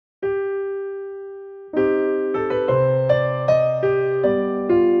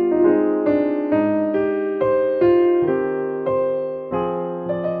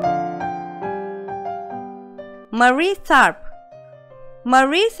Marie Tharp.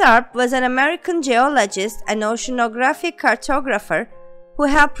 Marie Tharp was an American geologist and oceanographic cartographer who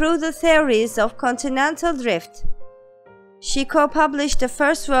helped prove the theories of continental drift. She co-published the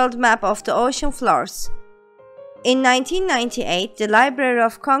first world map of the ocean floors. In 1998, the Library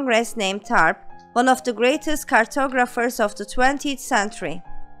of Congress named Tharp one of the greatest cartographers of the 20th century.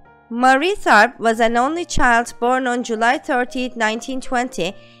 Marie Tharp was an only child born on July 30,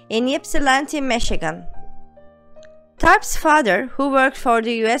 1920 in Ypsilanti, Michigan. Tharp's father, who worked for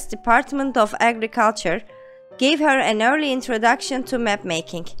the U.S. Department of Agriculture, gave her an early introduction to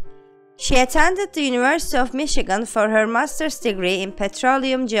mapmaking. She attended the University of Michigan for her master's degree in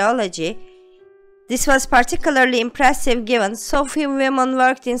petroleum geology. This was particularly impressive given so few women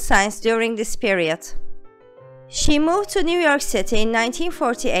worked in science during this period. She moved to New York City in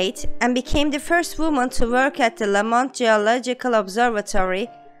 1948 and became the first woman to work at the Lamont Geological Observatory,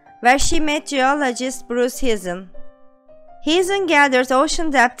 where she met geologist Bruce Heezen. Heezen gathered ocean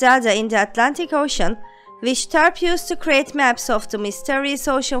depth data in the Atlantic Ocean, which Tharp used to create maps of the mysterious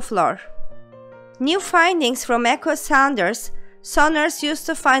ocean floor. New findings from echo sounders, sonars used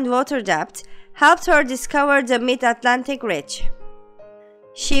to find water depth, helped her discover the mid-Atlantic ridge.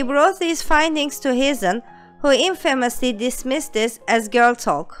 She brought these findings to Heezen, who infamously dismissed this as girl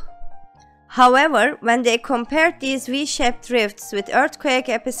talk. However, when they compared these V-shaped drifts with earthquake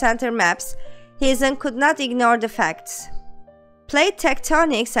epicenter maps, Heezen could not ignore the facts. Plate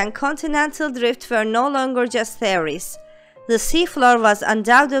tectonics and continental drift were no longer just theories. The seafloor was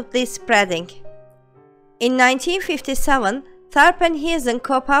undoubtedly spreading. In 1957, Tharp and Heezen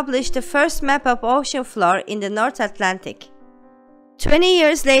co-published the first map of ocean floor in the North Atlantic. 20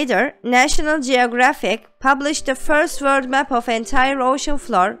 years later, National Geographic published the first world map of entire ocean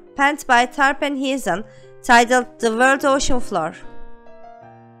floor, penned by Tharp and Heezen, titled The World Ocean Floor.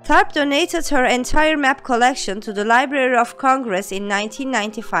 Tharp donated her entire map collection to the Library of Congress in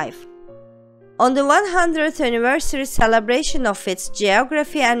 1995. On the 100th anniversary celebration of its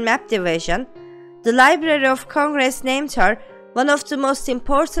Geography and Map Division, the Library of Congress named her one of the most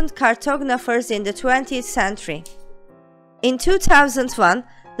important cartographers in the 20th century. In 2001,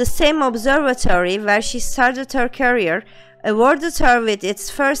 the same observatory where she started her career awarded her with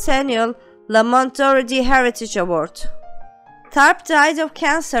its first annual Lamont Doherty Heritage Award. Tharp died of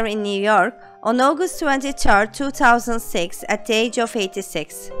cancer in New York on August 23, 2006 at the age of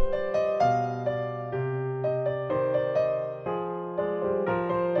 86.